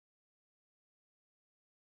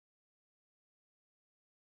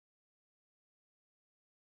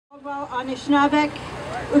Caldwell Anishinabek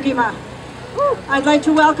Ugima. I'd like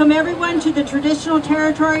to welcome everyone to the traditional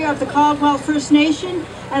territory of the Caldwell First Nation,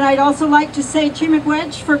 and I'd also like to say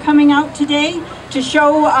Chimigwech for coming out today to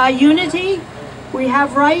show unity. We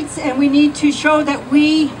have rights and we need to show that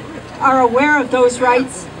we are aware of those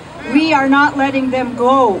rights. We are not letting them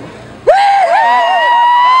go.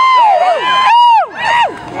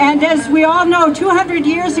 And as we all know, 200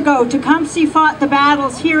 years ago, Tecumseh fought the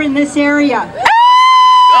battles here in this area.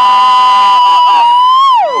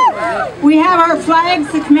 We have our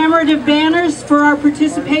flags, the commemorative banners for our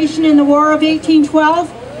participation in the War of 1812.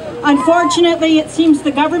 Unfortunately, it seems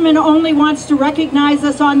the government only wants to recognize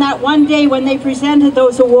us on that one day when they presented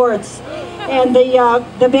those awards and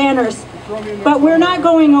the banners. But we're not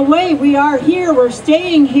going away. We are here. We're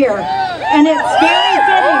staying here. And it's very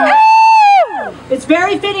fitting. It's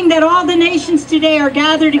very fitting that all the nations today are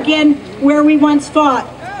gathered again where we once fought.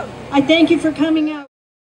 I thank you for coming out.